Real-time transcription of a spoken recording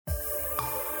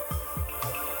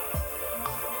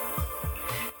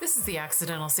This is the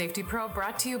Accidental Safety Pro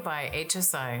brought to you by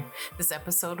HSI. This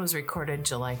episode was recorded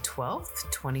July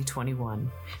 12th, 2021.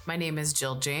 My name is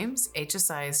Jill James,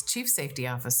 HSI's Chief Safety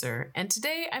Officer, and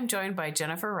today I'm joined by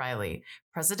Jennifer Reilly,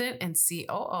 President and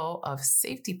COO of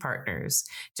Safety Partners.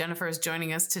 Jennifer is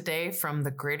joining us today from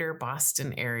the greater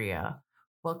Boston area.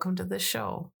 Welcome to the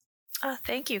show.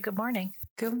 Thank you. Good morning.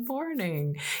 Good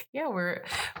morning. Yeah, we're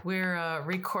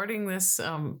recording this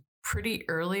pretty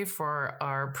early for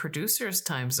our producer's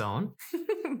time zone,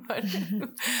 but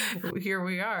here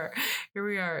we are.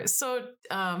 So,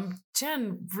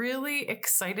 Jen, really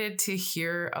excited to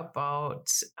hear about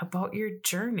your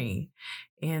journey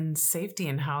in safety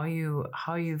and how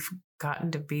you've gotten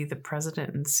to be the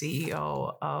president and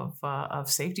CEO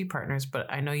of Safety Partners.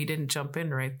 But I know you didn't jump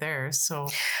in right there. So,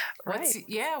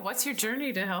 what's your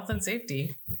journey to health and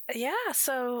safety? Yeah.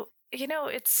 So,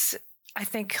 I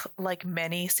think like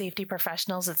many safety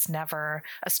professionals, it's never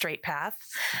a straight path.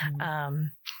 Mm-hmm.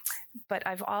 But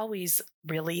I've always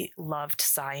really loved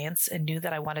science and knew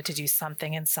that I wanted to do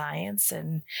something in science.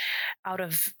 And out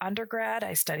of undergrad,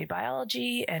 I studied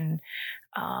biology and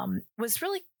was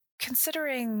really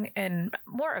considering, and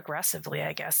more aggressively,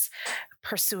 I guess,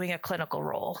 pursuing a clinical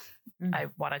role. Mm-hmm. I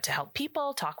wanted to help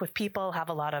people, talk with people, have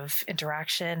a lot of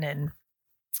interaction,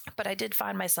 but I did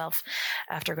find myself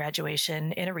after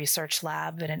graduation in a research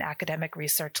lab, in an academic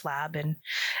research lab. And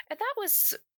that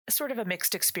was sort of a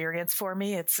mixed experience for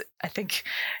me. I think,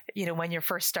 when you're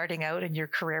first starting out in your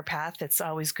career path, it's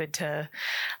always good to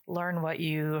learn what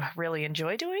you really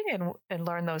enjoy doing and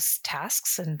learn those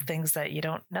tasks and things that you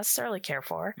don't necessarily care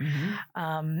for.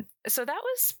 Mm-hmm. So that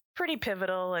was pretty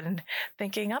pivotal, and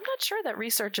thinking, I'm not sure that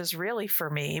research is really for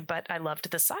me, but I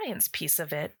loved the science piece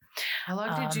of it. How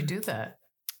long did you do that?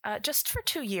 Just for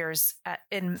 2 years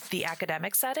in the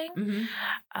academic setting.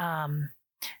 Mm-hmm.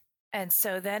 And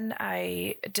so then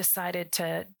I decided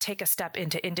to take a step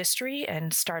into industry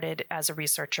and started as a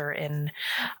researcher in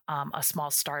a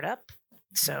small startup.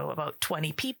 So about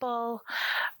 20 people,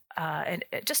 and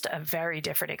just a very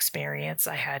different experience.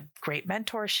 I had great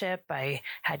mentorship. I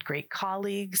had great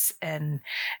colleagues, and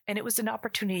it was an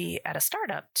opportunity at a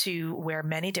startup to wear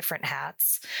many different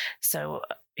hats. So,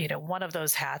 one of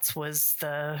those hats was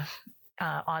the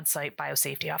on-site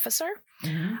biosafety officer,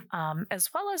 mm-hmm. As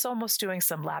well as almost doing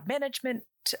some lab management,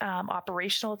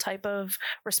 operational type of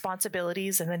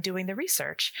responsibilities, and then doing the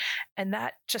research. And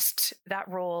that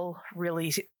role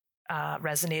really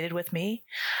resonated with me.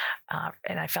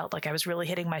 And I felt like I was really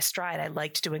hitting my stride. I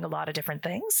liked doing a lot of different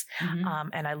things. Mm-hmm.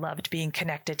 And I loved being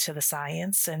connected to the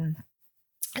science. And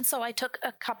so I took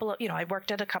a couple of, I worked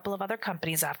at a couple of other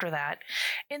companies after that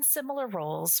in similar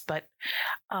roles. But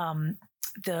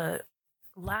the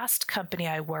last company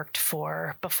I worked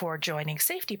for before joining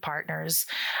Safety Partners,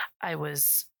 I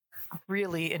was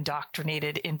really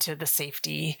indoctrinated into the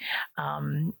safety.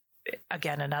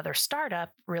 Again, another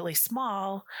startup, really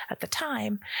small at the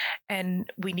time. And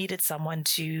we needed someone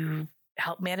to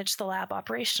help manage the lab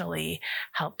operationally,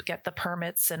 help get the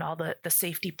permits and all the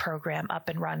safety program up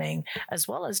and running, as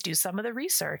well as do some of the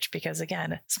research, because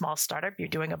again, small startup, you're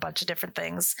doing a bunch of different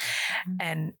things.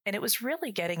 Mm-hmm. And it was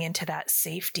really getting into that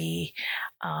safety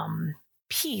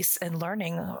piece and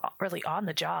learning really on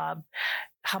the job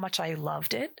how much I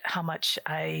loved it, how much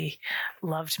I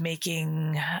loved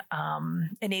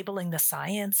enabling the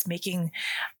science, making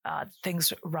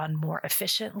things run more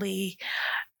efficiently,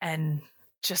 and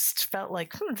just felt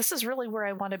like, this is really where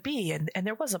I want to be. And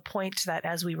there was a point that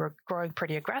as we were growing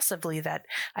pretty aggressively that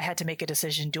I had to make a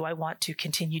decision. Do I want to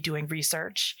continue doing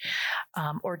research,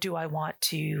 or do I want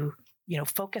to,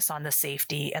 focus on the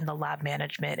safety and the lab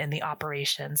management and the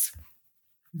operations?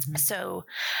 Mm-hmm. So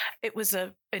it was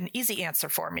an easy answer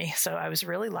for me. So I was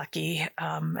really lucky.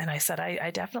 And I said,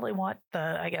 I definitely want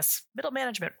the, middle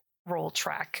management role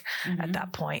track mm-hmm. at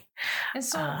that point. And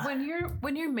so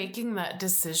when you're making that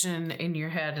decision in your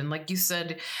head, and like you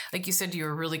said, you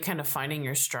were really kind of finding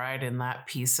your stride in that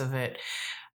piece of it.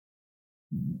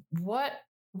 What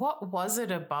was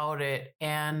it about it?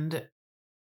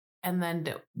 And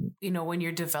then, when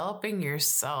you're developing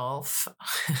yourself,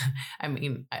 I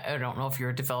mean, I don't know if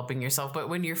you're developing yourself, but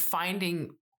when you're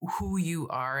finding who you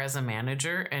are as a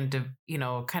manager and,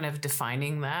 kind of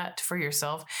defining that for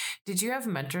yourself, did you have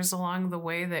mentors along the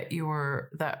way that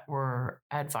were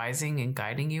advising and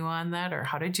guiding you on that? Or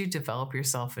how did you develop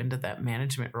yourself into that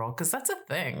management role? Because that's a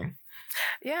thing.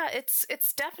 Yeah,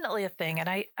 it's definitely a thing. And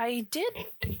I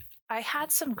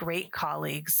had some great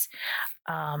colleagues,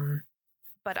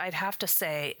 but I'd have to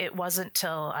say it wasn't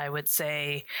till I would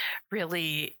say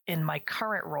really in my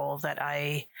current role that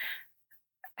I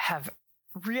have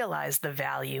realized the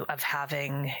value of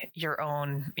having your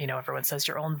own, everyone says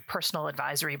your own personal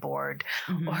advisory board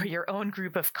or your own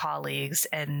group of colleagues,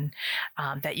 and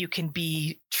that you can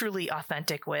be truly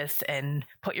authentic with and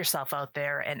put yourself out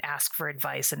there and ask for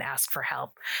advice and ask for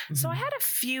help. So I had a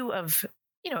few of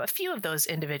those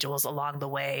individuals along the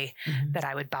way that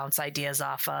I would bounce ideas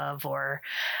off of, or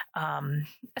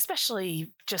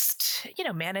especially just,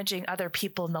 managing other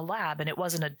people in the lab. And it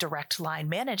wasn't a direct line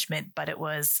management, but it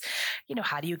was,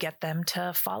 how do you get them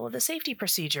to follow the safety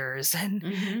procedures and,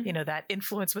 that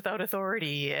influence without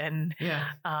authority. And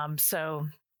so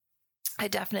I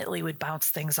definitely would bounce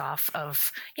things off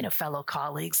of, fellow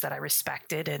colleagues that I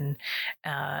respected, and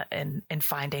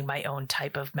finding my own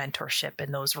type of mentorship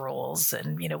in those roles.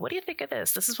 And, what do you think of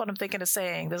this? This is what I'm thinking of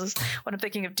saying. This is what I'm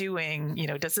thinking of doing.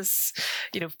 Does this,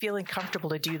 feeling comfortable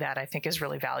to do that, I think is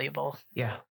really valuable.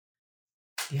 Yeah.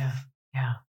 Yeah.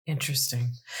 Yeah.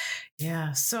 Interesting.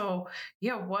 Yeah. So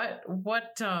what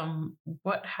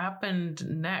happened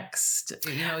next?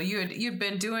 You'd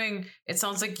been doing, it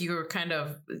sounds like you were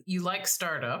you like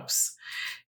startups,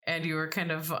 and you were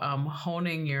kind of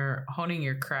honing your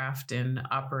craft in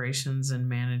operations and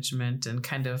management, and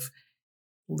kind of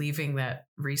leaving that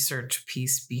research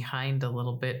piece behind a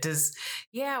little bit.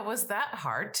 Was that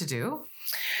hard to do?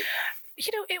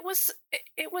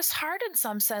 It was hard in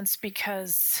some sense,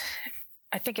 because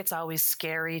I think it's always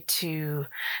scary to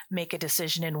make a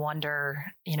decision and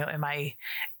wonder, am I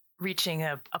reaching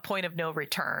a point of no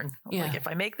return? Yeah. Like, if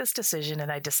I make this decision and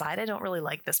I decide I don't really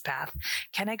like this path,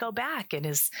 can I go back? And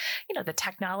is, the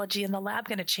technology in the lab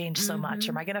going to change so much?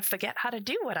 Am I going to forget how to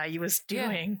do what I was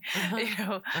doing?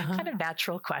 Kind of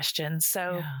natural questions.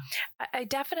 So I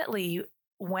definitely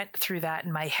went through that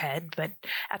in my head, but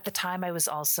at the time I was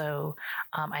also,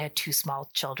 I had 2 small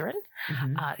children,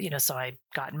 so I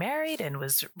got married and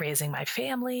was raising my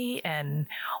family and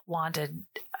wanted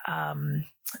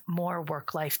more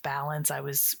work-life balance. I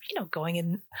was, going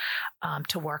in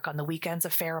to work on the weekends a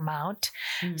fair amount.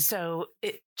 So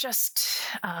it just,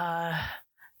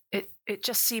 it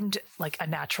just seemed like a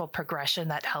natural progression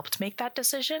that helped make that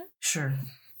decision. Sure.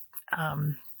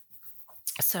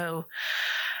 So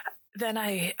then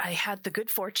I had the good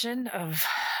fortune of,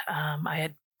 I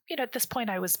had, at this point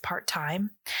I was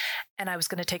part-time, and I was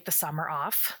going to take the summer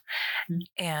off.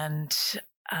 And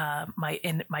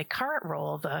in my current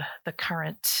role, the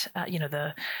current,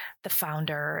 the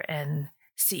founder and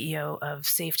CEO of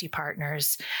Safety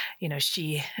Partners,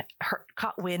 she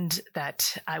caught wind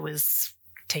that I was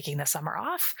taking the summer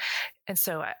off. And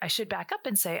so I should back up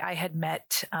and say I had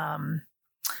met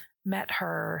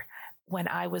her when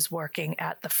I was working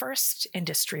at the first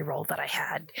industry role that I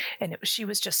had, and she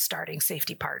was just starting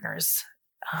Safety Partners.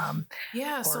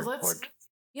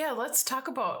 Let's talk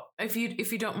about, if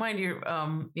you don't mind, your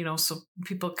so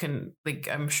people can,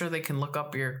 I'm sure they can look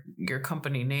up your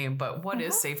company name, but what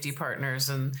is Safety Partners?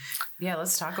 And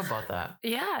let's talk about that.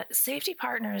 Yeah, Safety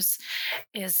Partners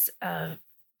is a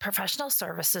professional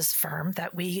services firm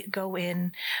that we go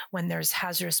in when there's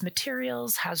hazardous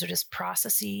materials, hazardous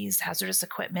processes, hazardous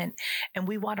equipment, and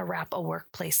we want to wrap a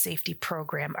workplace safety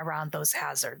program around those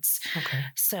hazards. Okay.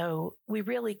 So we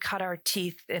really cut our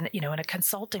teeth in a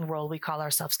consulting role. We call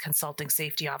ourselves consulting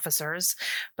safety officers,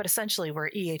 but essentially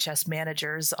we're EHS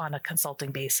managers on a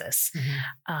consulting basis.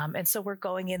 And so we're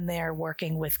going in there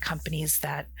working with companies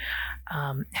that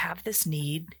have this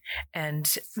need,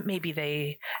 and maybe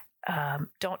they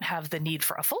don't have the need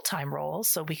for a full-time role,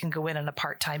 so we can go in on a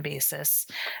part-time basis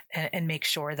and make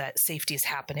sure that safety is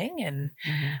happening. And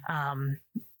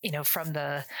from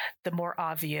the more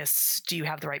obvious, do you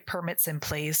have the right permits in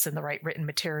place and the right written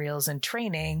materials and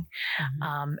training,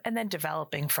 and then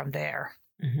developing from there.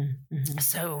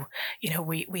 So,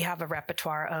 we have a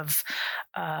repertoire of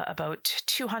about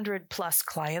 200 plus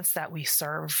clients that we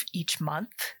serve each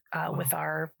month with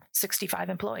our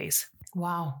 65 employees.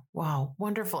 Wow.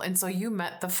 Wonderful. And so you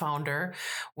met the founder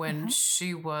when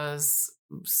she was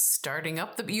starting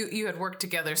up you had worked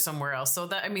together somewhere else. So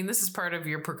this is part of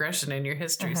your progression in your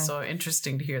history. So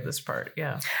interesting to hear this part.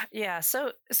 Yeah. Yeah.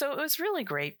 So it was really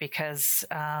great because,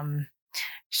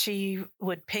 she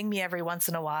would ping me every once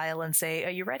in a while and say,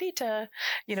 are you ready to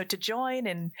join?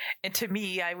 And to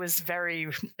me, I was very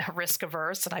risk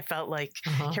averse, and I felt like,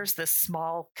 here's this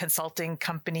small consulting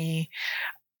company.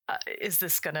 Is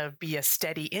this going to be a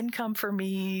steady income for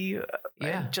me?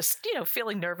 Yeah. Just,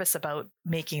 feeling nervous about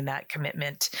making that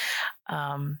commitment.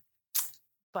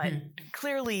 but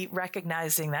clearly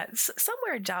recognizing that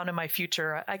somewhere down in my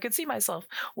future, I could see myself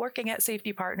working at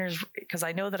Safety Partners, because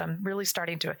I know that I'm really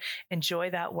starting to enjoy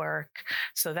that work.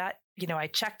 So that, I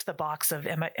checked the box of,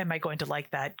 am I going to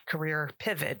like that career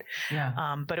pivot?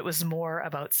 Yeah. But it was more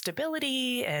about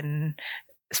stability, and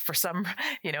for some,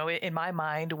 in my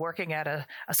mind, working at a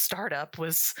startup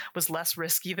was less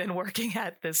risky than working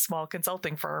at this small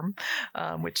consulting firm,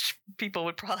 which people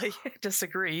would probably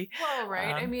disagree. Well,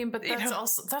 right. I mean, but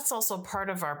that's also part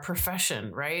of our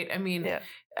profession, right? I mean,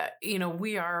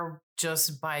 we are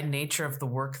just by nature of the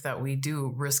work that we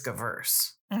do risk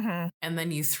averse. Mm-hmm. And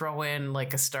then you throw in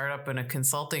like a startup and a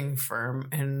consulting firm,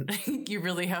 and you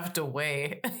really have to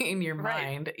weigh in your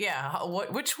mind. Yeah.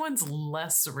 Which one's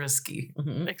less risky?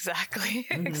 Mm-hmm. Exactly.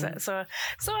 Mm-hmm. Exactly. So,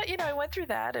 I went through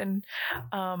that, and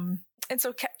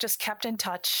so just kept in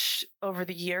touch over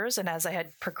the years. And as I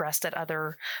had progressed at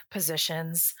other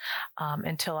positions,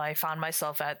 until I found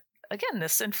myself at, again,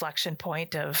 this inflection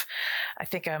point of, I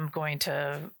think I'm going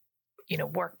to,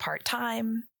 work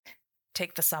part-time,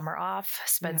 take the summer off,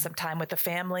 spend some time with the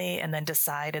family, and then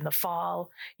decide in the fall,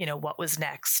 what was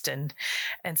next. And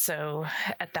so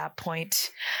at that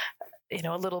point,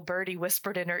 a little birdie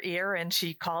whispered in her ear, and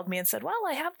she called me and said, well,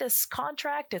 I have this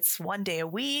contract. It's 1 day a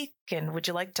week. And would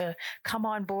you like to come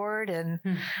on board? And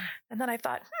then I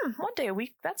thought, 1 day a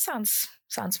week, that sounds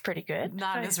pretty good.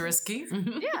 Not as risky.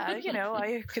 Yeah.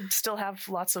 I could still have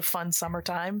lots of fun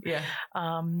summertime. Yeah.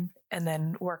 And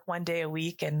then work 1 day a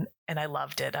week. And I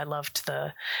loved it. I loved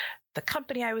the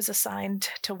company I was assigned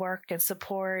to work and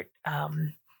support.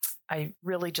 I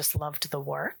really just loved the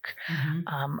work.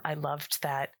 Mm-hmm. I loved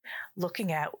that,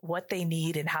 looking at what they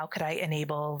need and how could I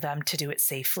enable them to do it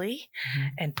safely,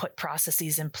 and put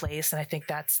processes in place. And I think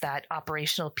that's that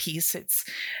operational piece. It's,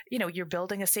 you're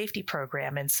building a safety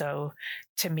program. And so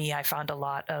to me, I found a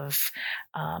lot of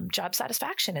job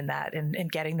satisfaction in that, and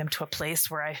getting them to a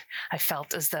place where I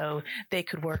felt as though they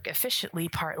could work efficiently,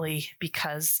 partly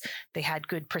because they had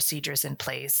good procedures in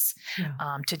place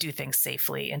to do things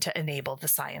safely and to enable the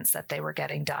science that they were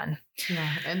getting done. Yeah.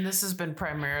 And this has been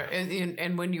primary.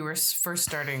 And when you were first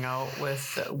starting out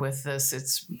with this,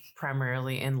 it's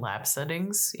primarily in lab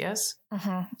settings. Yes.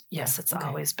 Mm-hmm. Yes. It's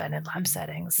always been in lab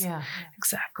settings. Yeah,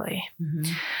 exactly.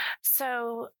 Mm-hmm.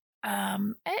 So,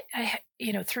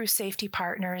 through Safety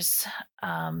Partners,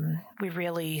 we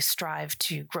really strive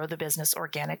to grow the business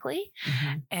organically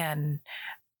and,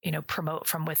 promote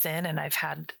from within. And I've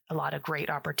had a lot of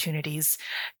great opportunities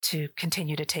to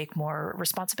continue to take more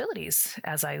responsibilities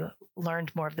as I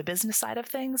learned more of the business side of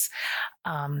things,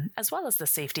 as well as the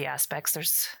safety aspects.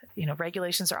 There's,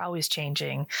 regulations are always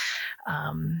changing.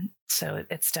 So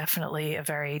it's definitely a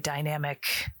very dynamic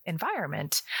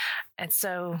environment. And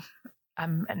so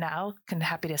I'm now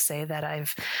happy to say that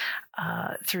I've,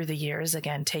 through the years,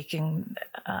 again, taking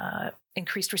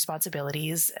increased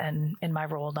responsibilities. And in my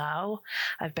role now,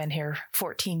 I've been here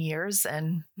 14 years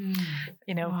and,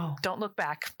 don't look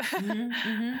back.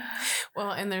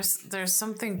 Well, and there's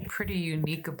something pretty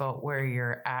unique about where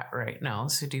you're at right now.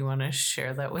 So do you want to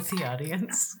share that with the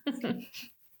audience?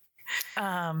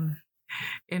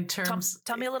 In terms,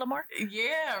 tell me a little more.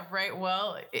 Yeah, right.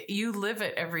 Well, you live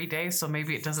it every day, so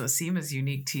maybe it doesn't seem as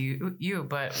unique to you.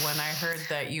 But when I heard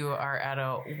that you are at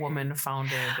a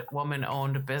woman-founded,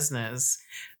 woman-owned business,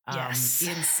 in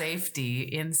safety,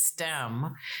 in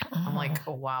STEM, I'm like,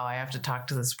 oh, wow, I have to talk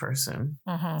to this person.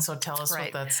 So tell us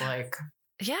what that's like.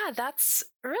 Yeah, that's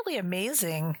really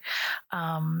amazing.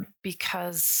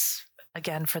 Because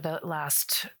again, for the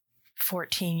last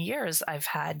 14 years, I've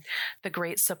had the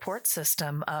great support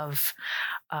system of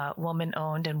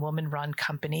woman-owned and woman-run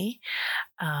company,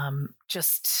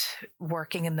 just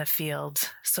working in the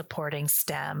field, supporting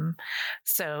STEM.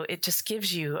 So it just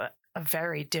gives you a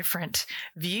very different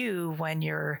view when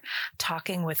you're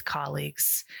talking with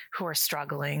colleagues who are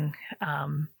struggling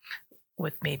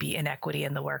with maybe inequity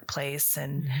in the workplace.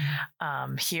 And I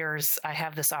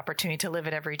have this opportunity to live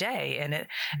it every day.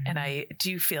 And I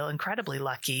do feel incredibly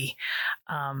lucky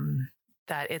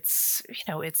that it's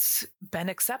been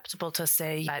acceptable to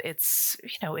say I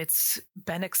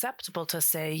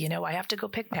have to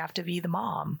go I have to be the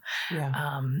mom.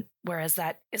 Yeah. Whereas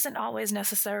that isn't always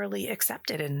necessarily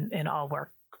accepted in all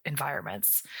work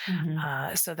environments.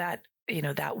 So that,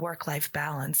 that work-life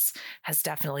balance has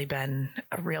definitely been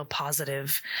a real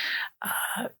positive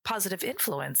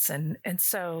influence. And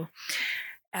so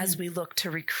as we look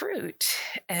to recruit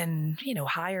and,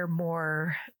 hire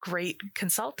more great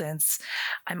consultants,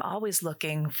 I'm always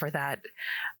looking for that,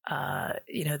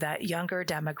 that younger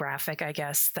demographic, I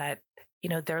guess, that,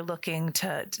 they're looking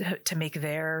to make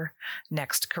their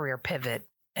next career pivot.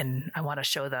 I want to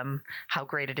show them how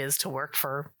great it is to work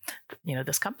for,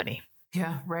 this company.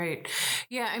 Yeah, right.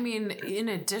 Yeah, I mean, in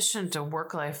addition to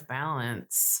work-life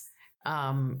balance,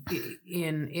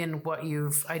 in what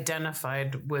you've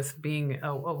identified with being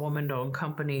a woman-owned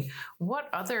company, what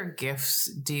other gifts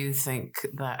do you think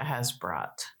that has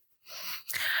brought?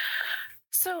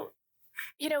 So,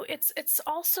 it's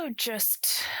also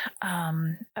just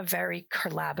a very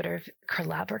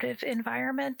collaborative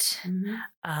environment. Mm-hmm.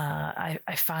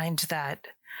 I find that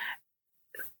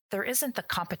there isn't the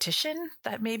competition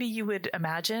that maybe you would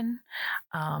imagine.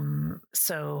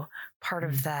 So part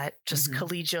of that just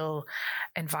collegial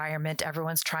environment,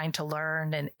 everyone's trying to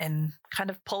learn and kind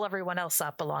of pull everyone else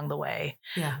up along the way.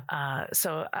 Yeah.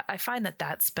 So I find that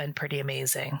that's been pretty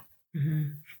amazing.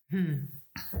 Mm-hmm.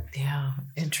 Yeah.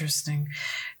 Interesting.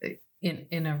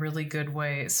 In a really good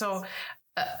way. So,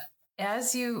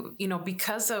 as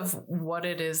because of what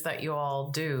it is that you all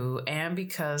do, and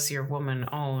because you're woman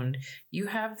owned, you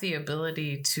have the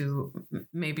ability to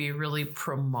maybe really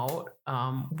promote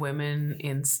women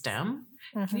in STEM.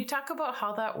 Mm-hmm. Can you talk about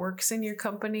how that works in your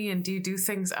company? And do you do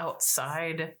things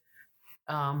outside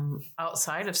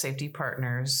of Safety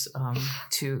Partners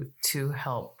to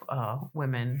help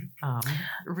women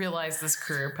realize this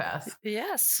career path?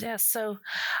 Yes. So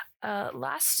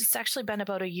it's actually been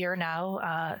about a year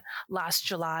now. Last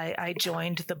July, I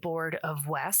joined the board of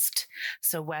WEST.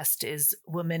 So WEST is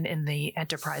Women in the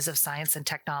Enterprise of Science and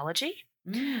Technology.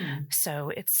 So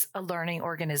it's a learning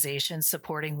organization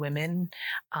supporting women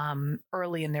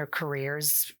early in their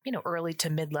careers, early to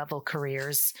mid-level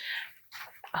careers.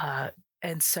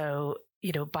 And so,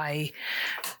 by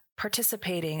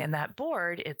participating in that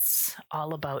board, it's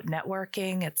all about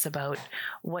networking. It's about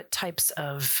what types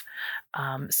of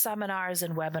seminars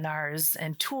and webinars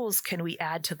and tools can we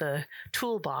add to the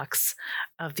toolbox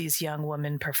of these young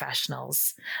women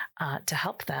professionals to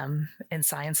help them in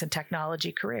science and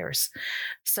technology careers.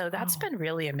 So that's been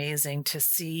really amazing to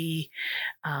see.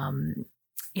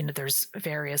 There's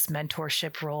various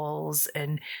mentorship roles,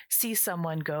 and see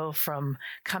someone go from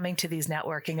coming to these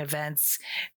networking events,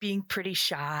 being pretty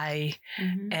shy,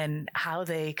 and how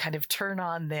they kind of turn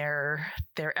on their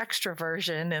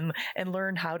extroversion and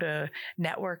learn how to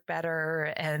network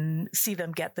better, and see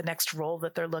them get the next role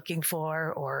that they're looking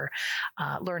for, or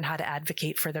learn how to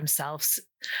advocate for themselves.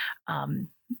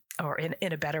 Or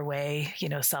in a better way,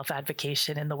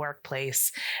 self-advocation in the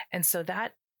workplace. And so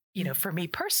that, for me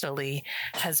personally,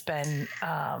 has been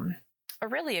a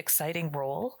really exciting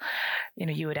role.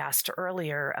 You had asked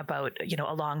earlier about,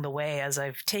 along the way as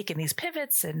I've taken these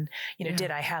pivots and, did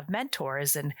I have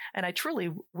mentors? And I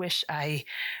truly wish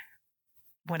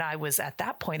when I was at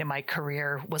that point in my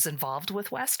career, was involved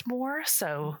with WEST more.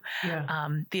 So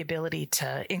the ability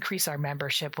to increase our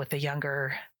membership with a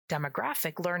younger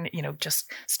demographic, just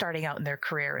starting out in their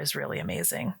career is really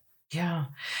amazing. Yeah.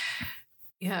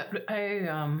 Yeah, I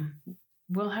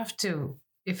will have to,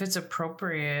 if it's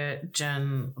appropriate,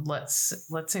 Jen,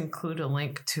 let's include a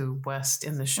link to WEST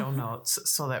in the show notes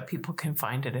so that people can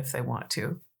find it if they want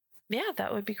to. Yeah,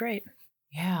 that would be great.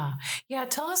 Yeah.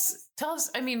 Tell us.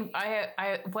 I mean,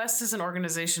 WEST is an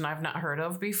organization I've not heard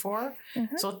of before.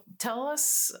 So tell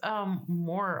us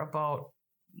more about,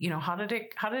 how did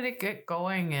it get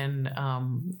going, and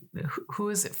who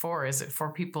is it for? Is it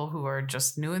for people who are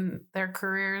just new in their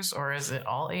careers, or is it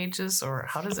all ages, or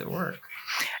how does it work?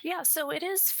 Yeah, so it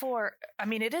is for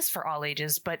all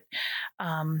ages, but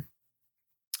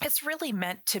it's really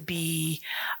meant to be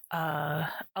a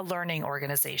learning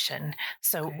organization.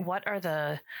 So what are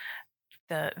the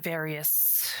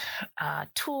various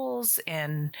tools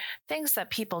and things that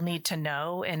people need to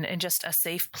know, and just a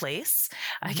safe place,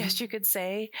 I guess you could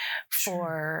say,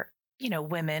 for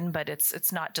women, but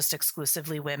it's not just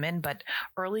exclusively women, but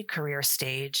early career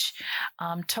stage,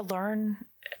 to learn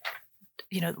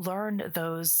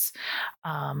those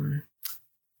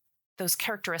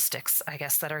characteristics, I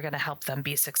guess, that are going to help them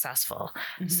be successful.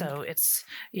 So it's,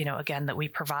 again, that we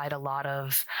provide a lot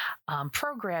of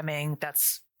programming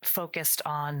that's focused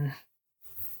on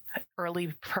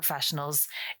early professionals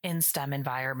in STEM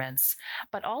environments,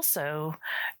 but also,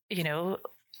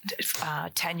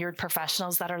 tenured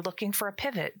professionals that are looking for a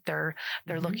pivot. They're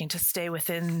looking to stay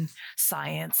within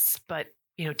science, but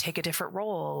take a different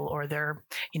role, or they're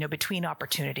between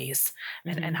opportunities,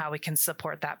 and how we can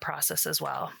support that process as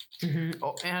well.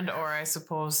 Or I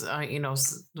suppose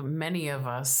many of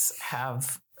us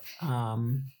have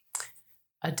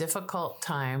a difficult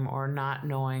time or not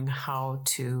knowing how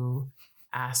to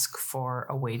ask for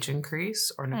a wage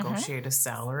increase or negotiate a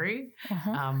salary,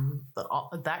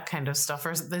 that kind of stuff.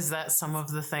 Or is that some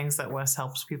of the things that WEST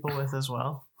helps people with as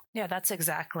well? Yeah, that's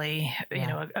exactly,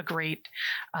 a great,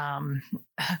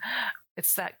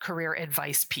 it's that career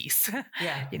advice piece.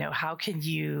 Yeah. How can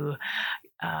you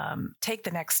take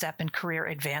the next step in career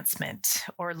advancement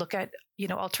or look at,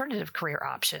 alternative career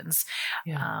options,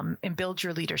 and build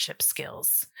your leadership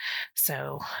skills.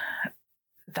 So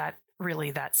that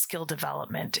skill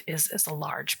development is a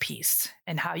large piece,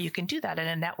 and how you can do that in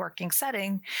a networking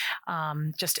setting,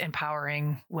 just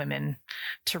empowering women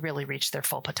to really reach their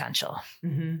full potential.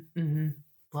 Mm-hmm, mm-hmm.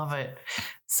 Love it.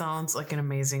 Sounds like an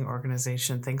amazing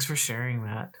organization. Thanks for sharing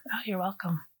that. Oh, you're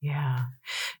welcome. Yeah.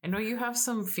 I know you have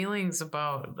some feelings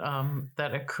about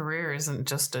that a career isn't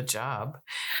just a job.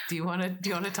 Do you want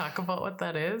to talk about what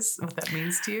that is, what that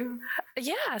means to you?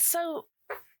 Yeah. So,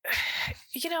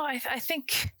 I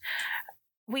think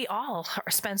we all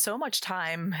spend so much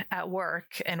time at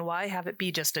work, and why have it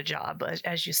be just a job,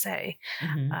 as you say?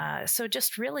 Mm-hmm. So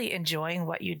just really enjoying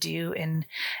what you do and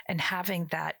having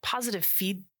that positive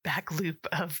feedback loop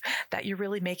of that you're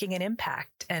really making an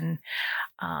impact. And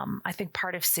I think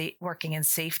part of working in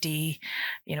safety,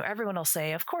 everyone will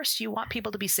say, of course, you want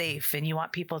people to be safe and you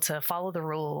want people to follow the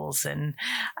rules, and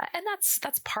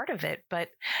that's part of it. But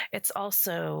it's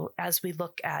also, as we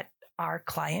look at our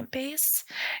client base,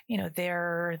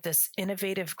 they're this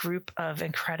innovative group of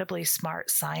incredibly smart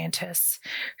scientists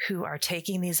who are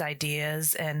taking these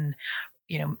ideas and,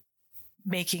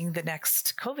 making the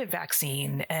next COVID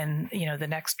vaccine and, the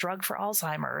next drug for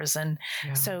Alzheimer's. And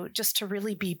so just to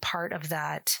really be part of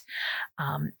that,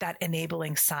 that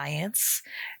enabling science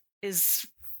is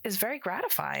very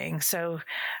gratifying. So,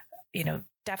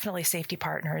 definitely safety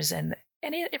partners, and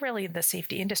it really, in the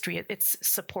safety industry, it's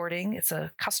supporting, it's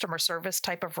a customer service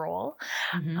type of role.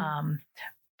 Mm-hmm.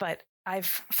 But I've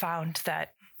found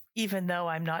that even though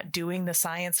I'm not doing the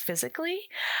science physically,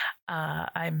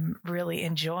 I'm really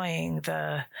enjoying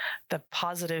the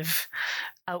positive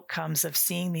outcomes of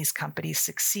seeing these companies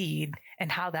succeed,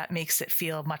 and how that makes it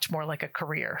feel much more like a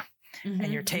career. Mm-hmm,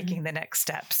 and you're taking the next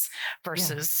steps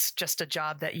versus just a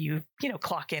job that you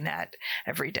clock in at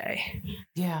every day.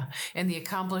 Yeah. And the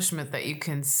accomplishment that you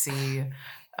can see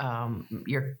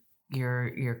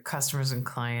your customers and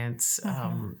clients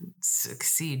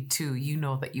succeed too.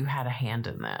 That you had a hand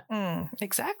in that.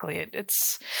 Exactly.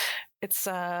 It's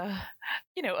a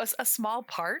small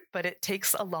part, but it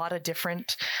takes a lot of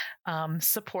different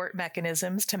support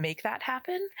mechanisms to make that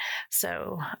happen.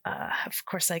 So of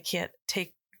course I can't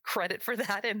take credit for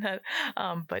that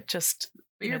but just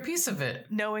you're a piece of it,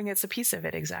 knowing it's a piece of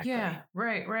it. Exactly. Yeah.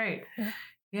 Right.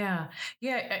 Yeah.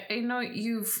 I know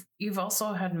you've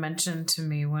also had mentioned to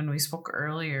me when we spoke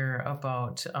earlier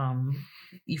about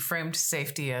you framed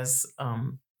safety as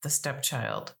the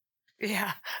stepchild.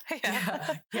 Yeah.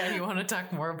 You want to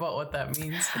talk more about what that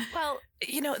means? Well,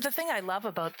 the thing I love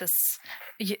about this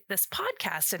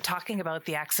podcast and talking about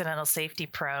the Accidental Safety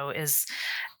Pro is,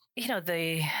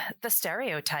 the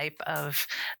stereotype of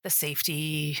the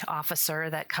safety officer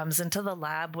that comes into the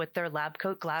lab with their lab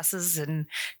coat glasses and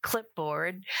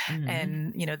clipboard,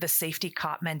 and, the safety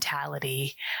cop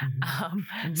mentality.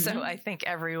 So I think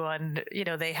everyone,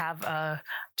 they have a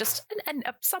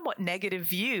somewhat negative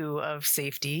view of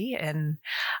safety. And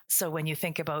so when you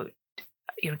think about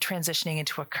transitioning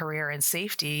into a career in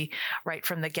safety right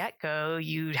from the get-go,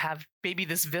 you'd have maybe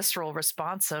this visceral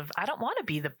response of, I don't want to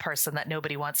be the person that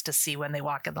nobody wants to see when they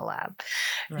walk in the lab.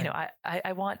 Right.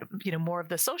 I want, more of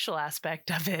the social aspect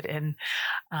of it. And,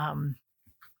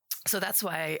 so that's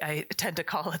why I tend to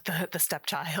call it the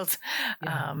stepchild,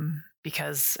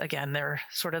 because again, they're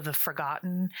sort of the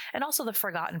forgotten, and also the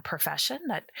forgotten profession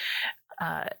that,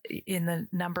 in the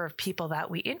number of people that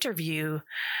we interview,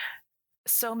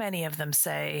 so many of them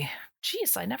say,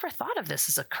 geez, I never thought of this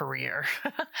as a career.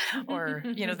 Or,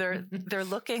 they're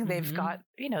looking, they've got,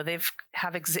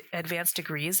 have advanced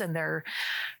degrees, and they're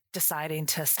deciding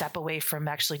to step away from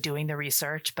actually doing the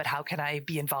research, but how can I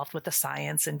be involved with the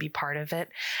science and be part of it?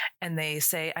 And they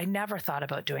say, I never thought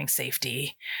about doing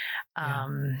safety.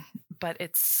 But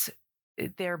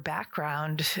their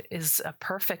background is a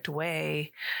perfect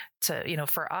way to,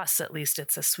 for us, at least,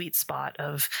 it's a sweet spot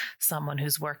of someone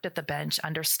who's worked at the bench,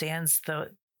 understands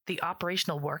the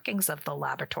operational workings of the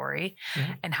laboratory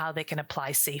and how they can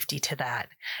apply safety to that.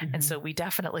 And so we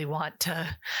definitely want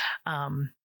to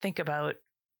think about,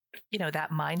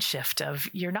 that mind shift of,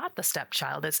 you're not the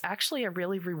stepchild. It's actually a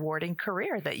really rewarding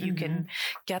career that you can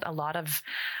get a lot of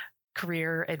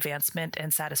career advancement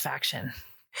and satisfaction.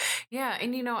 Yeah.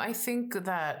 And, I think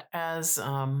that as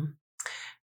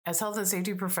health and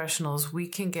safety professionals, we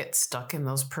can get stuck in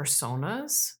those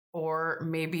personas, or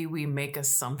maybe we make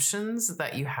assumptions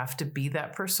that you have to be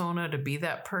that persona to be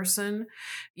that person.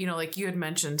 Like you had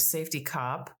mentioned, safety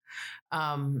cop.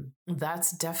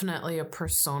 That's definitely a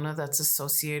persona that's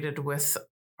associated with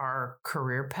our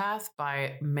career path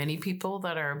by many people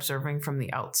that are observing from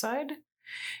the outside.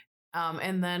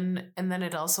 And then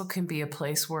it also can be a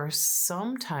place where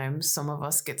sometimes some of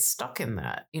us get stuck in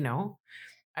that,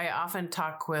 I often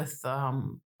talk with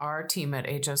our team at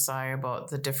HSI about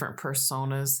the different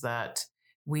personas that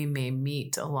we may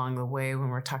meet along the way when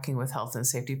we're talking with health and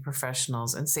safety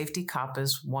professionals. And safety cop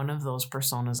is one of those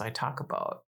personas I talk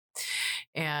about.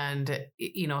 And,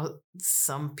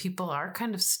 some people are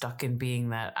kind of stuck in being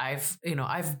that. I've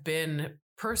been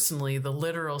personally the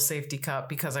literal safety cop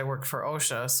because I worked for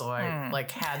OSHA. So I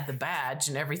had the badge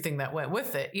and everything that went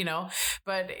with it,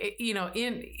 but in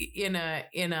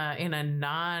a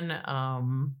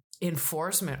non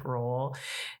enforcement role,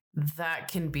 that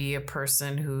can be a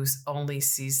person who only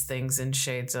sees things in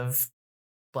shades of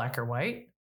black or white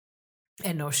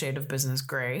and no shade of business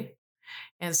gray.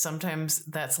 And sometimes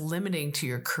that's limiting to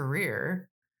your career,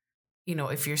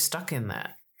 if you're stuck in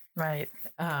that. Right.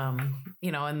 And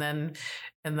then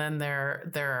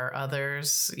there are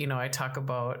others, I talk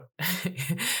about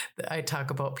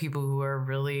people who are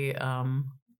really,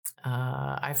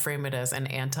 I frame it as an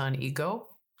Anton ego.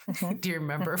 Mm-hmm. Do you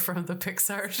remember from the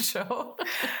Pixar show?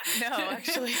 No,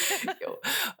 actually.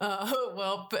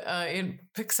 In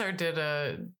Pixar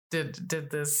did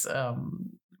this,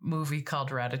 movie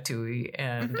called Ratatouille,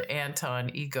 and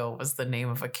Anton Ego was the name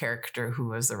of a character who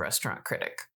was the restaurant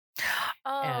critic.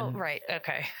 Oh, right.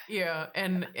 Okay. Yeah.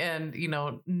 And,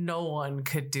 no one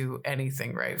could do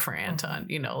anything right for Anton,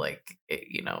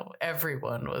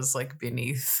 everyone was like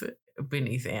beneath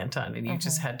Anton, and you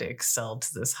just had to excel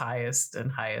to this highest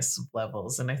and highest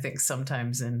levels. And I think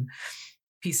sometimes in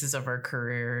pieces of our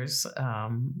careers,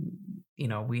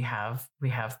 we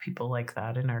have people like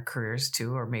that in our careers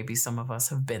too, or maybe some of us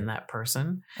have been that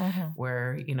person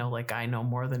where, I know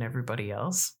more than everybody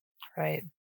else. Right.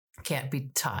 Can't be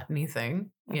taught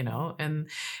anything, and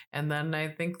then I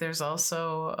think there's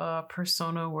also a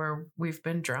persona where we've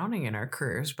been drowning in our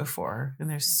careers before, and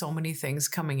there's so many things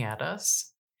coming at us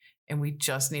and we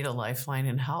just need a lifeline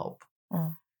and help.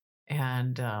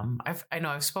 And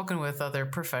I've spoken with other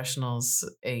professionals,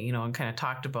 and kind of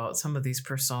talked about some of these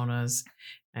personas.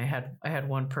 I had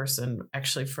one person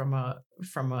actually from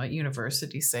a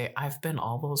university say, I've been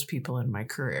all those people in my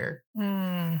career.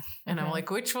 And I'm like,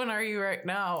 which one are you right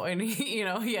now? And he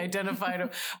identified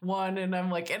one, and I'm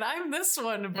like, and I'm this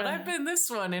one, but I've been this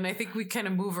one. And I think we kind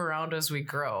of move around as we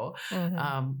grow.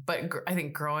 But I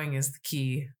think growing is the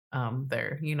key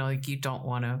there. You don't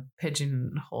want to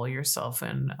pigeonhole yourself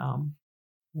in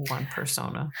one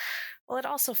persona. Well, it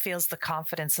also feels the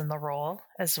confidence in the role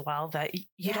as well, that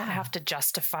you don't have to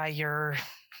justify your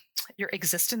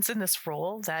existence in this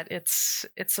role, that it's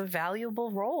a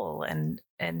valuable role, and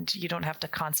you don't have to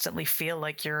constantly feel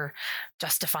like you're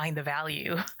justifying the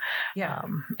value. Yeah.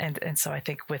 And so I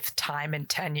think with time and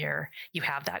tenure, you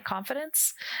have that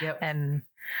confidence. Yep. And,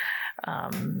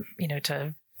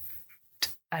 to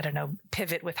I don't know,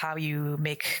 pivot with how you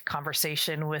make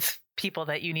conversation with people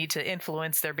that you need to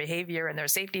influence their behavior and their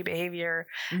safety behavior,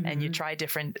 and you try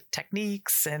different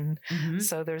techniques. And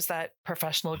so there's that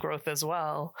professional growth as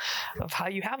well of how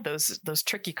you have those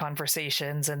tricky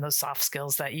conversations and those soft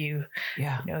skills that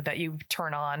that you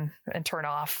turn on and turn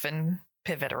off and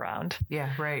pivot around.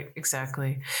 Yeah, right.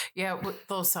 Exactly. Yeah.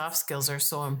 Those soft skills are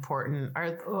so important.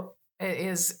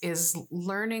 Is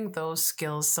learning those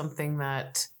skills something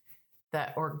that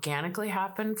organically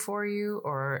happened for you,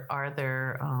 or are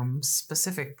there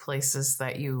specific places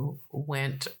that you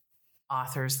went,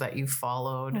 authors that you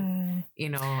followed,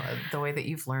 the way that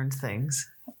you've learned things?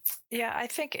 Yeah, I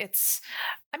think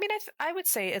I would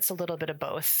say it's a little bit of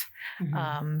both.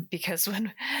 Because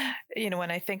when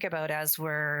I think about, as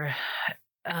we're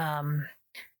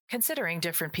considering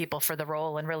different people for the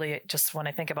role, and really just when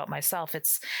I think about myself,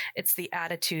 it's the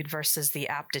attitude versus the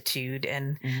aptitude.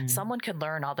 And someone can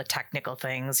learn all the technical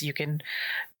things. You can,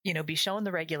 be shown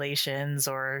the regulations,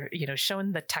 or,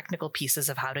 shown the technical pieces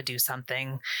of how to do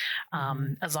something,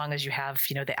 as long as you have,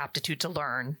 the aptitude to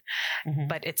learn.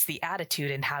 But it's the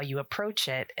attitude and how you approach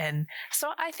it. And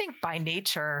so I think by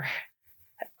nature,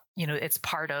 it's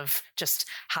part of just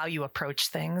how you approach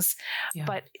things,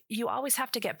 but you always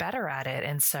have to get better at it.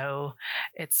 And so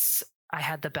I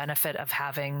had the benefit of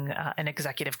having an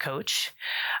executive coach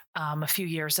a few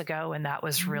years ago, and that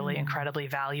was really incredibly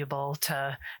valuable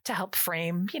to help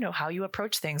frame, how you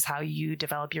approach things, how you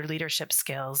develop your leadership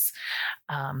skills.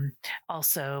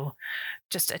 Also,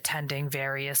 just attending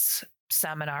various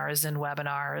seminars and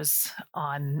webinars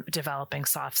on developing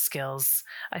soft skills,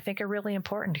 I think, are really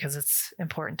important, because it's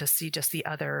important to see just the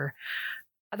other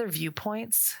other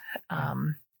viewpoints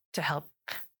to help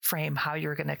frame how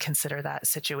you're going to consider that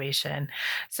situation.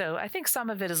 So I think some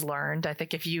of it is learned. I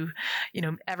think if you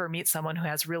ever meet someone who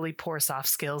has really poor soft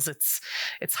skills,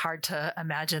 it's hard to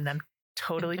imagine them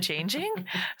totally changing.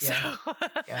 Yeah. So,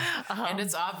 yeah. And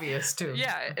it's obvious too.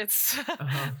 Yeah, it's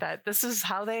that this is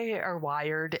how they are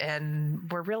wired, and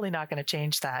we're really not going to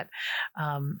change that.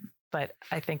 But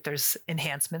I think there's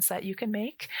enhancements that you can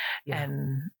make,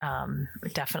 and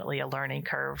definitely a learning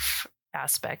curve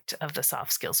aspect of the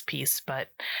soft skills piece. But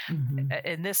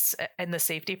in the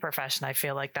safety profession, I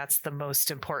feel like that's the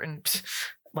most important,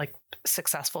 like,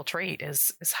 successful trait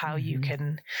is how you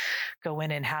can go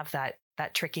in and have that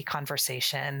tricky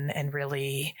conversation and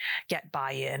really get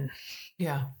buy-in.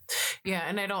 Yeah. Yeah.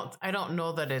 And I don't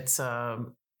know that it's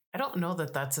I don't know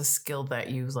that that's a skill that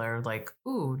you are like,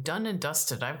 ooh, done and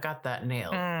dusted. I've got that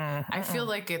nailed. I feel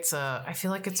like it's a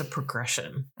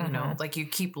progression, you know, like you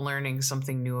keep learning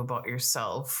something new about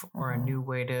yourself or a new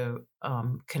way to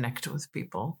connect with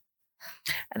people.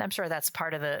 And I'm sure that's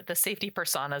part of the safety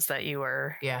personas that you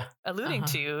were alluding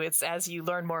to. It's as you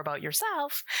learn more about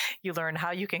yourself, you learn how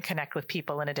you can connect with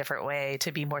people in a different way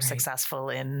to be more successful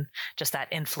in just that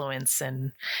influence,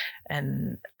 and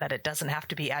that it doesn't have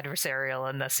to be adversarial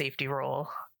in the safety role.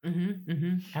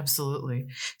 Absolutely.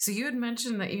 So you had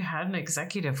mentioned that you had an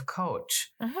executive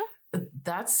coach.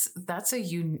 That's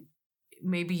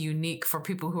maybe unique for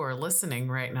people who are listening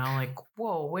right now. Like,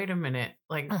 whoa, wait a minute.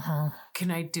 Like,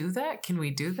 can I do that? Can we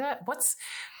do that? What's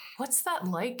that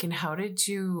like? And how did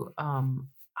you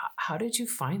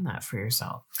find that for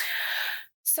yourself?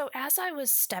 So as I was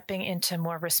stepping into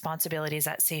more responsibilities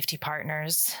at Safety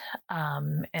Partners,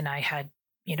 and I had,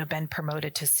 been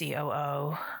promoted to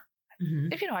COO,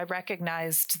 I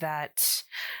recognized that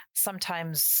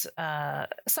sometimes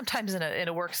in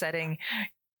a work setting,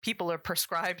 people are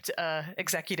prescribed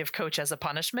executive coach as a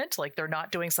punishment, like they're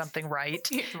not doing something right.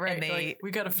 And we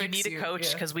got to fix you. Need a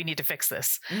coach because we need to fix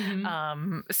this.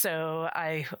 So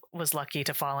I was lucky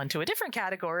to fall into a different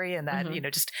category, and that,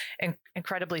 just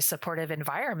incredibly supportive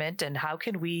environment. And how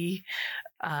can we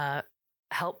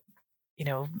help,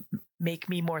 make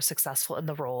me more successful in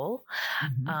the role?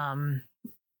 And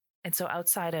so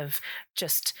outside of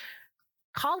just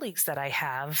colleagues that I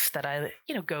have that I,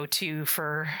 go to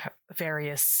for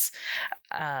various,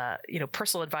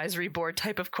 personal advisory board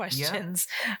type of questions,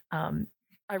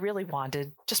 I really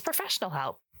wanted just professional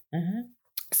help.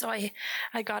 So I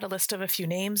got a list of a few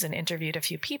names and interviewed a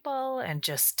few people, and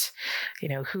just,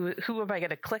 who am I going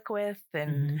to click with?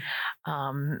 And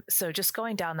so just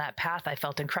going down that path, I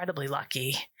felt incredibly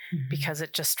lucky because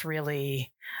it just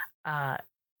really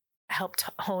helped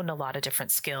hone a lot of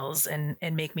different skills and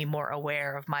make me more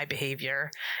aware of my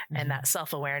behavior and that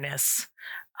self-awareness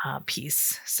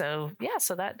piece. So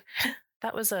so that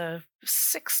was a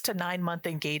 6 to 9 month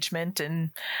engagement, and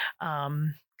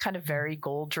kind of very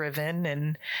goal driven.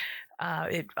 And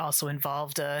it also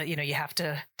involved, you have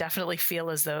to definitely feel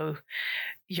as though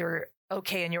you're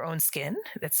okay in your own skin.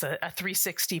 It's a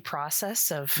 360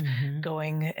 process of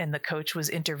going, and the coach was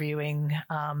interviewing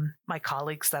my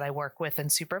colleagues that I work with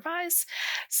and supervise.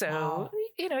 So,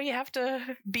 you have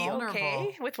to be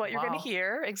okay with what you're going to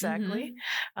hear. Exactly.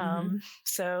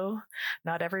 So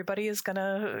not everybody is going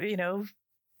to,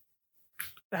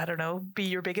 be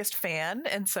your biggest fan.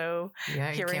 And so you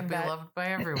can't be loved by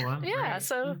everyone.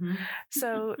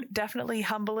 So definitely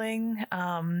humbling,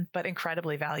 but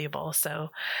incredibly valuable. So,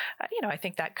 I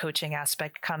think that coaching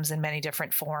aspect comes in many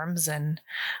different forms, and,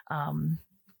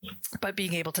 but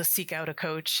being able to seek out a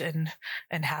coach and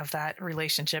have that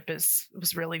relationship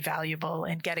was really valuable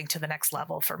in getting to the next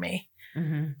level for me.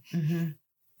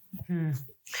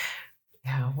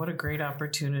 Yeah. What a great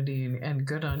opportunity, and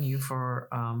good on you for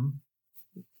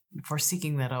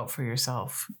seeking that out for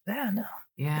yourself.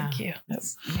 Thank you.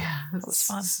 It was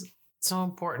fun. So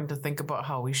important to think about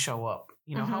how we show up,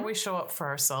 how we show up for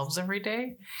ourselves every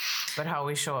day, but how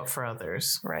we show up for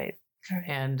others. Right.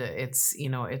 And it's,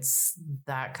 it's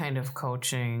that kind of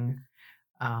coaching,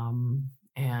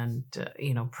 and,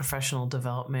 professional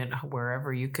development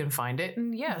wherever you can find it.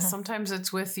 And sometimes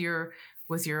it's with your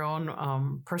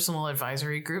own personal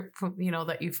advisory group,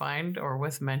 that you find, or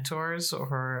with mentors,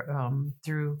 or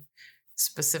through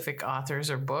specific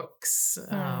authors or books.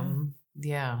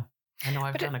 I know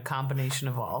I've done a combination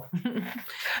of all.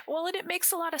 Well, and it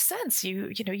makes a lot of sense.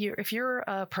 If you're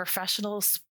a professional,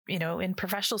 in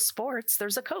professional sports,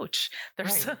 there's a coach,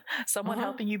 there's someone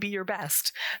helping you be your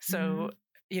best. So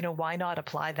why not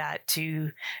apply that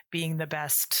to being the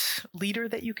best leader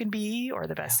that you can be, or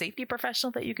the best safety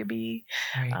professional that you could be,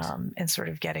 and sort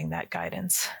of getting that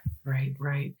guidance. Right.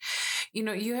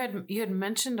 You had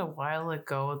mentioned a while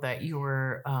ago that you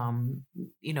were,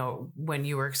 when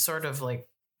you were sort of like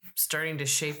starting to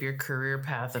shape your career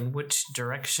path and which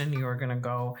direction you were going to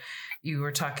go, you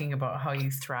were talking about how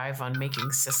you thrive on making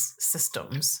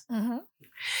systems. Mm-hmm.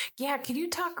 Yeah. Can you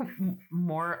talk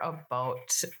more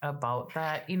about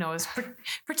that? As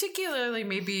particularly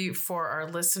maybe for our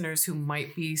listeners who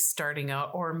might be starting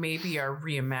out or maybe are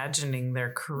reimagining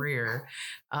their career.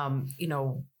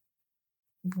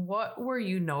 What were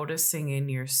you noticing in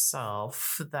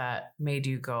yourself that made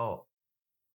you go,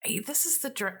 hey, this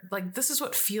is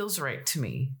what feels right to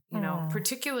me,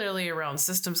 particularly around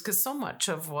systems, because so much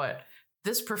of what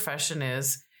this profession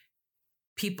is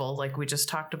people, like we just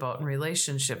talked about, in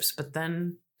relationships, but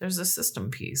then there's a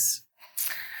system piece.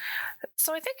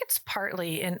 So I think it's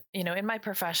partly in my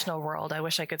professional world. I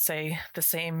wish I could say the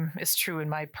same is true in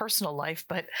my personal life,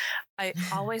 but I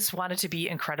always wanted to be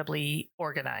incredibly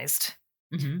organized.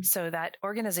 Mm-hmm. So that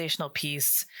organizational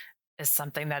piece is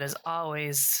something that has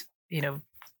always,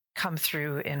 come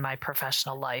through in my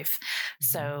professional life. Mm-hmm.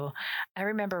 So I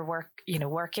remember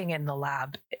working in the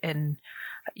lab, and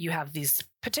you have these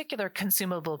particular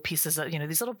consumable pieces of,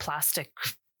 these little plastic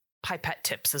pipette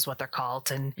tips is what they're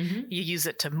called. And mm-hmm. you use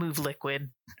it to move liquid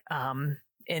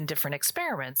in different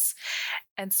experiments.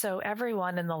 And so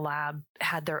everyone in the lab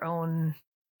had their own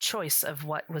choice of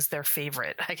what was their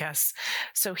favorite, I guess.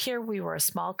 So here we were, a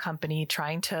small company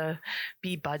trying to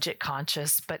be budget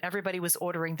conscious, but everybody was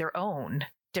ordering their own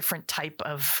different type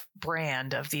of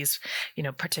brand of these,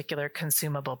 particular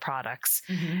consumable products.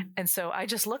 Mm-hmm. And so I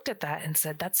just looked at that and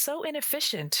said, that's so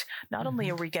inefficient. Not mm-hmm. only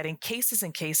are we getting cases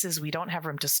and cases, we don't have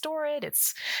room to store it.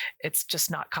 It's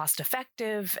just not cost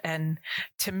effective. And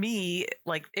to me,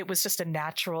 like, it was just a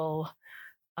natural,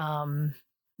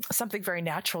 something very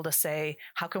natural to say,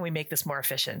 how can we make this more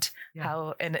efficient?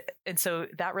 Yeah. And so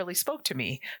that really spoke to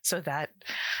me. So that,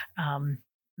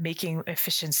 making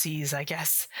efficiencies, I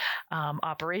guess,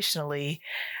 operationally,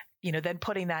 then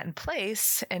putting that in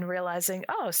place and realizing,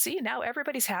 now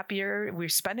everybody's happier. We're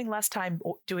spending less time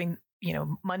doing,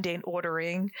 mundane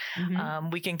ordering.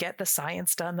 Mm-hmm. We can get the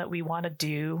science done that we want to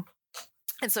do.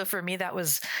 And so for me, that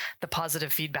was the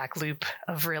positive feedback loop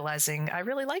of realizing I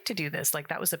really like to do this. Like,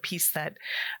 that was a piece that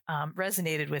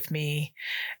resonated with me.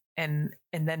 And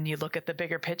then you look at the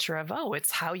bigger picture of,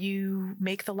 it's how you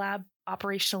make the lab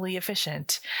operationally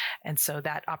efficient. And so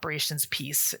that operations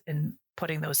piece and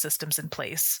putting those systems in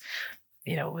place,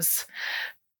 was,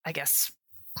 I guess,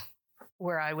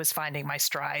 where I was finding my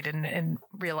stride and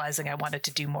realizing I wanted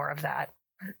to do more of that.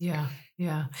 Yeah.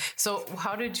 So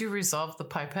how did you resolve the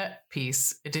pipette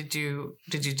piece? Did you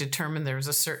determine there was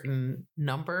a certain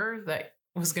number that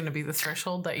was going to be the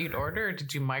threshold that you'd order, or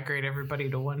did you migrate everybody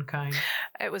to one kind?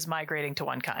 It was migrating to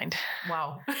one kind.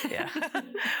 Wow. Yeah.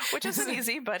 Which isn't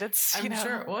easy, but it's, I'm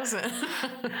sure it wasn't.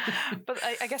 But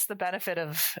I guess the benefit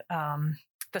of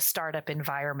the startup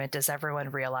environment is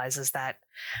everyone realizes that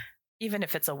even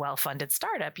if it's a well-funded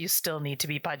startup, you still need to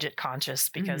be budget conscious,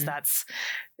 because mm-hmm. that's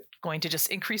going to just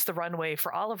increase the runway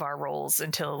for all of our roles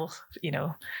until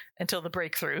the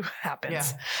breakthrough happens. Yeah.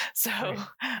 So,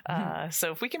 right.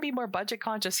 So if we can be more budget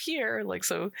conscious here,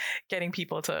 getting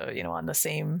people to, on the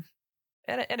same,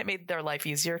 and it made their life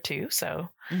easier too. So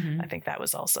mm-hmm. I think that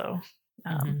was also,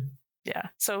 mm-hmm. Yeah.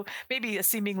 So maybe a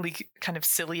seemingly kind of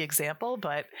silly example,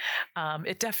 but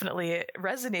it definitely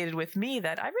resonated with me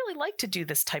that I really like to do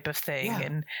this type of thing.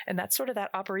 Yeah. And that's sort of that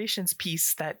operations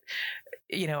piece that,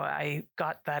 I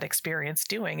got that experience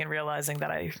doing and realizing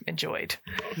that I enjoyed.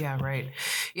 Yeah. Right.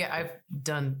 Yeah. I've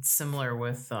done similar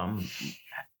with,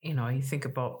 you think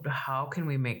about how can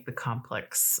we make the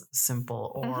complex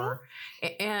simple, or,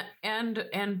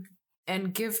 mm-hmm.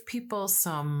 and give people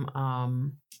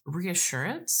some,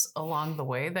 reassurance along the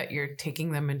way that you're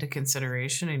taking them into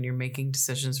consideration and you're making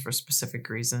decisions for specific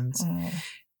reasons. Mm.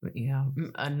 Yeah.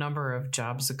 A number of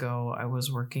jobs ago, I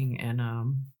was working in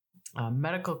a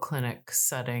medical clinic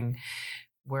setting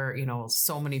where,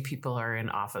 so many people are in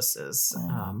offices,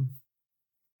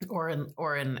 or in,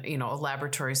 a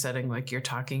laboratory setting like you're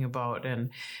talking about. And,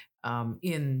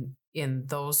 in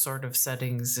those sort of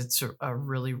settings, it's a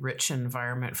really rich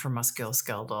environment for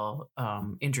musculoskeletal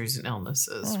injuries and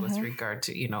illnesses, mm-hmm. with regard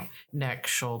to, neck,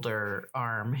 shoulder,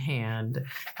 arm, hand,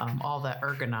 all that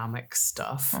ergonomic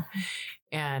stuff. Mm-hmm.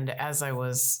 And as I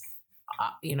was,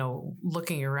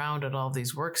 looking around at all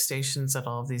these workstations at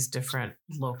all these different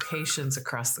locations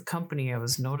across the company, I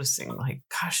was noticing, like,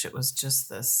 gosh, it was just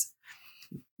this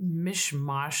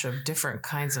mishmash of different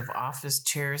kinds of office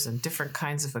chairs and different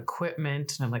kinds of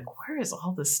equipment. And I'm like, where is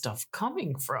all this stuff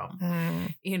coming from?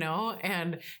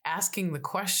 And asking the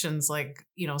questions like,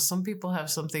 some people have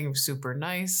something super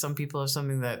nice. Some people have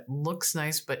something that looks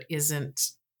nice, but isn't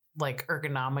like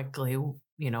ergonomically,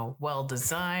 well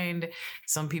designed.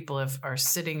 Some people are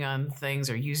sitting on things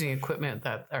or using equipment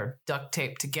that are duct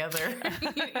taped together,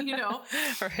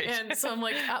 Right. And so I'm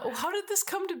like, how did this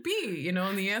come to be?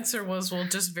 And the answer was, well,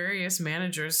 just various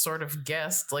managers sort of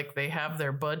guessed, like they have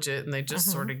their budget and they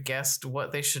just sort of guessed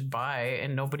what they should buy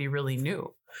and nobody really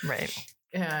knew. Right.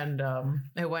 And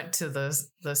I went to the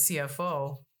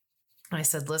CFO. I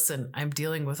said, listen, I'm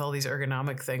dealing with all these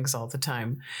ergonomic things all the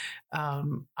time.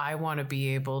 I want to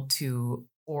be able to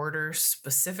order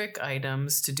specific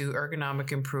items to do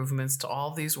ergonomic improvements to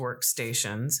all these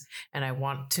workstations. And I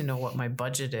want to know what my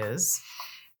budget is.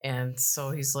 And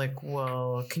so he's like,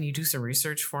 well, can you do some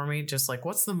research for me? Just like,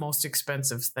 what's the most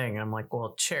expensive thing? And I'm like,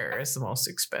 well, chair is the most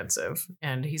expensive.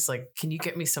 And he's like, can you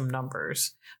get me some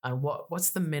numbers on what's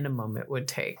the minimum it would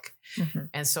take?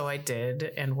 And so I did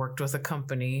and worked with a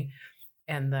company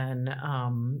and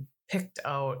then picked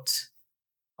out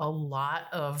a lot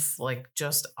of like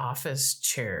just office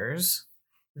chairs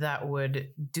that would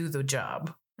do the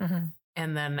job.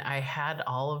 And then I had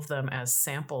all of them as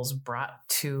samples brought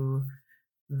to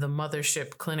the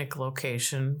mothership clinic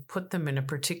location, put them in a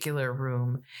particular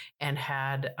room, and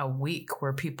had a week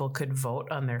where people could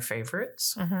vote on their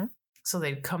favorites. So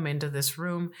they'd come into this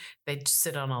room, they'd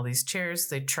sit on all these chairs,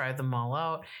 they'd try them all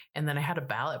out. And then I had a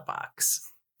ballot box.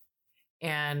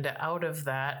 And out of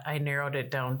that, I narrowed it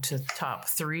down to top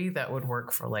 3 that would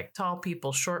work for like tall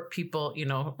people, short people,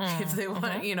 if they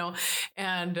want,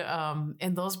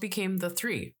 and those became the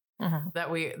 3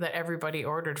 that everybody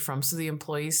ordered from. So the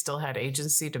employees still had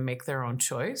agency to make their own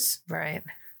choice. Right.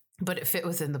 But it fit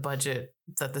within the budget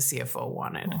that the CFO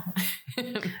wanted.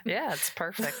 Yeah, it's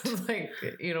perfect.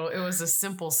 It was a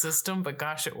simple system, but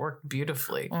gosh, it worked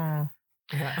beautifully. Yeah.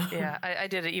 I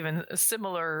did an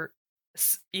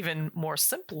even more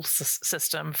simple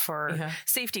system for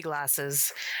safety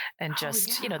glasses and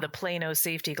just, the Plano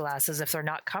safety glasses. If they're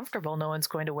not comfortable, no one's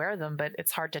going to wear them, but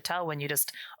it's hard to tell when you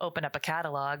just open up a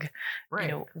catalog,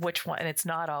 which one, and it's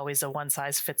not always a one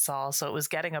size fits all. So it was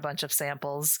getting a bunch of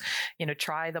samples,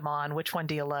 try them on, which one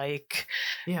do you like,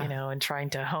 and trying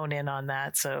to hone in on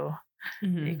that. So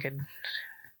you could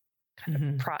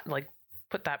kind of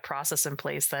put that process in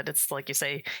place that it's like you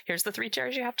say, here's the 3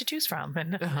 chairs you have to choose from.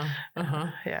 And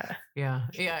yeah.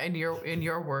 And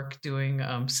your work doing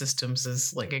systems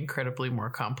is like incredibly more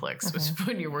complex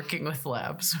when you're working with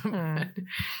labs.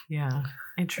 Yeah.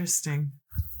 Interesting.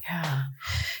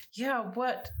 Yeah.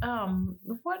 What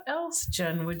else,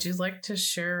 Jen, would you like to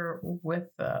share with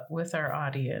our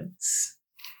audience?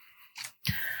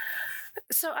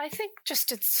 So I think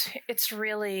just it's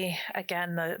really,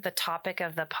 again, the topic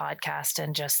of the podcast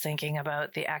and just thinking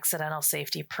about the Accidental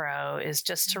Safety Pro is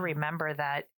just to remember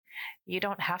that you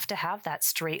don't have to have that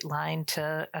straight line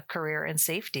to a career in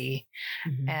safety.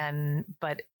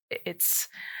 But it's,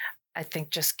 I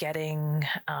think, just getting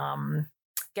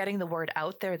the word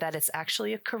out there that it's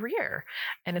actually a career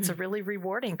and it's a really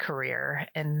rewarding career.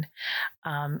 And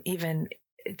even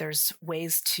there's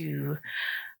ways to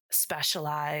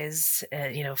specialize,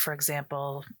 for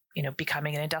example,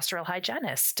 becoming an industrial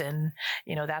hygienist. And,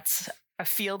 that's a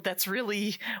field that's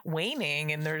really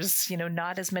waning and there's,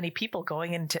 not as many people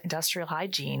going into industrial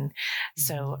hygiene.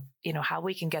 So, how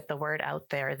we can get the word out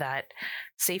there that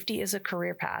safety is a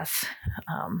career path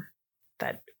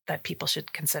that people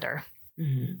should consider.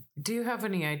 Do you have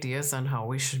any ideas on how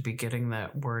we should be getting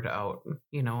that word out,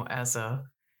 as a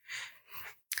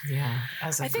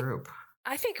group?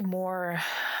 I think more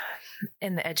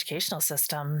in the educational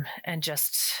system and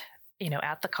just,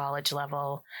 at the college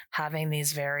level, having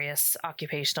these various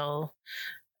occupational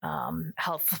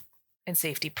health and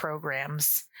safety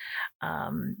programs.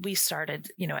 We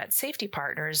started, at Safety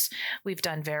Partners, we've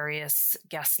done various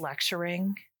guest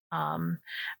lecturing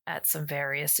at some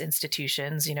various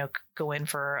institutions, go in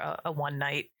for a one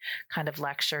night kind of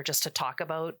lecture just to talk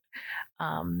about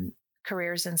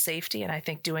careers in safety. And I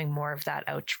think doing more of that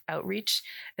outreach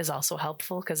is also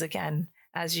helpful because, again,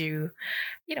 as you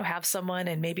have someone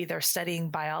and maybe they're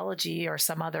studying biology or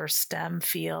some other STEM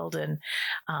field and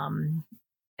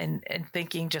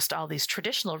thinking just all these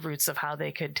traditional routes of how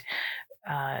they could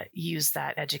use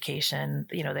that education,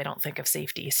 they don't think of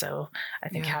safety. So I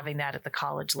think having that at the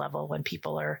college level when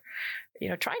people are,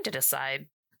 trying to decide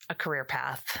a career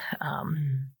path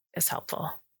is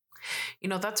helpful.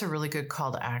 That's a really good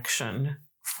call to action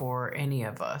for any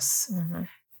of us.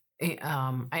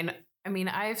 I mean,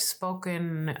 I've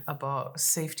spoken about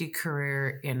safety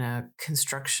career in a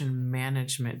construction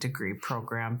management degree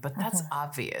program, but that's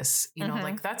obvious,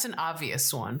 like that's an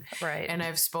obvious one. Right. And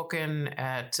I've spoken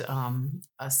at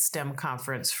a STEM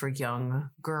conference for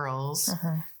young girls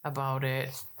about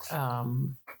it.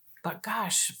 But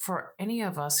gosh, for any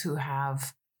of us who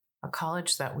have a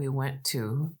college that we went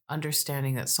to,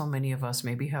 understanding that so many of us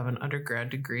maybe have an undergrad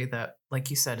degree that,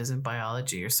 like you said, is in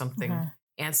biology or something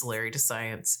ancillary to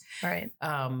science. Right.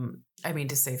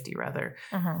 To safety rather.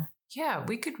 Yeah,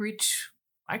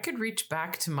 I could reach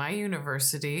back to my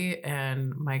university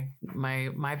and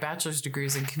my bachelor's degree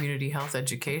is in community health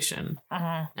education.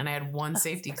 And I had one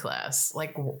safety class.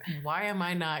 Like, why am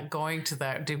I not going to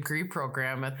that degree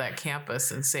program at that campus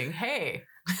and saying, hey,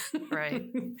 Right.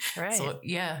 So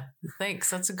yeah, thanks.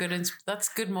 That's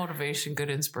good motivation, good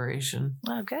inspiration.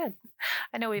 Oh, good.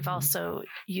 I know we've also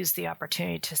used the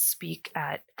opportunity to speak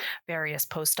at various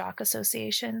postdoc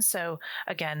associations. So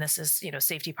again, this is,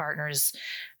 Safety Partners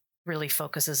really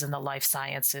focuses in the life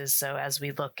sciences. So as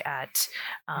we look at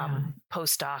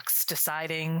postdocs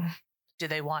deciding, do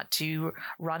they want to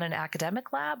run an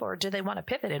academic lab or do they want to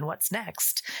pivot in what's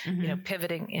next?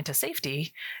 Pivoting into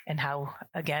safety and how,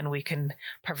 again, we can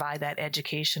provide that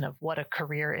education of what a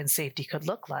career in safety could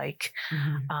look like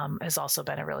has also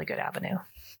been a really good avenue.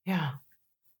 Yeah.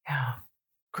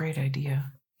 Great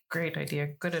idea.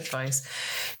 Good advice.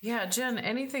 Yeah. Jen,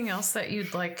 anything else that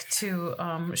you'd like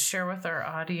to share with our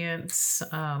audience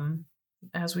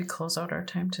as we close out our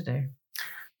time today?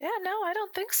 Yeah, no, I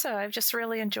don't think so. I've just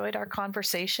really enjoyed our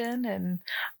conversation and,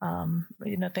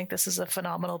 think this is a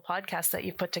phenomenal podcast that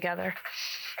you've put together.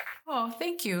 Oh,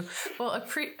 thank you. Well,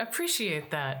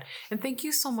 appreciate that. And thank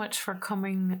you so much for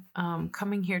coming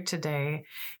here today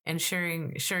and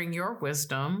sharing your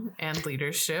wisdom and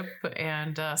leadership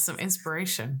and some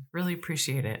inspiration. Really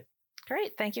appreciate it.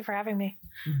 Great. Thank you for having me.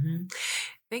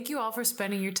 Thank you all for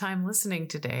spending your time listening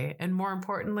today. And more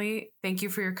importantly, thank you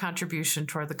for your contribution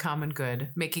toward the common good,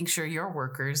 making sure your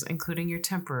workers, including your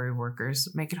temporary workers,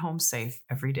 make it home safe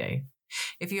every day.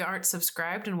 If you aren't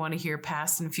subscribed and want to hear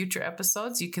past and future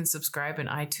episodes, you can subscribe in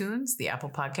iTunes, the Apple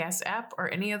Podcast app, or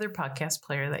any other podcast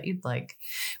player that you'd like.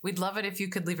 We'd love it if you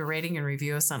could leave a rating and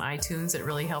review us on iTunes. It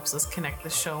really helps us connect the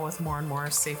show with more and more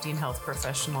safety and health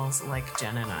professionals like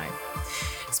Jen and I.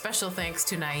 Special thanks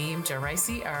to Naeem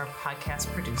Jaraisi, our podcast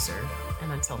producer.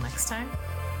 And until next time,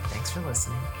 thanks for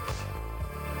listening.